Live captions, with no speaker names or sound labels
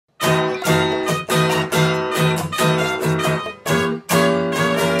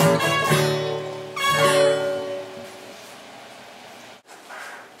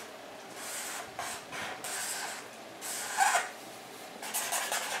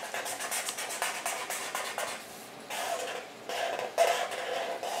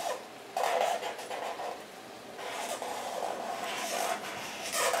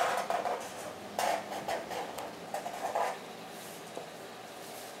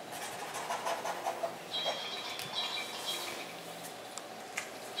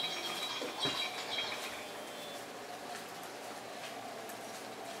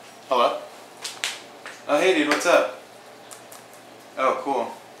Hello? Oh, hey dude, what's up? Oh,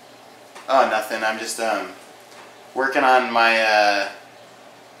 cool. Oh, nothing. I'm just working on my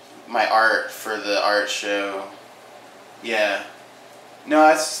my art for the art show. Yeah. No,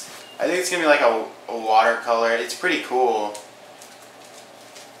 I think it's gonna be like a watercolor. It's pretty cool.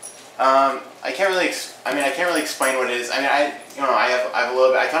 I can't really explain what it is. I mean, I have a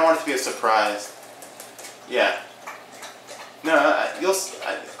little bit. I kind of want it to be a surprise. Yeah. No,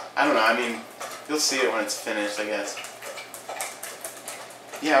 I don't know. I mean, you'll see it when it's finished, I guess.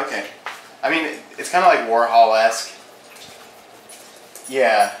 Yeah, okay. I mean, it's kind of like Warhol-esque.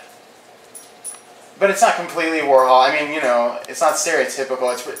 Yeah. But it's not completely Warhol. I mean, you know, it's not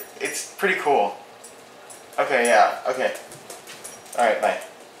stereotypical. It's pretty cool. Okay, yeah. Okay. All right, bye.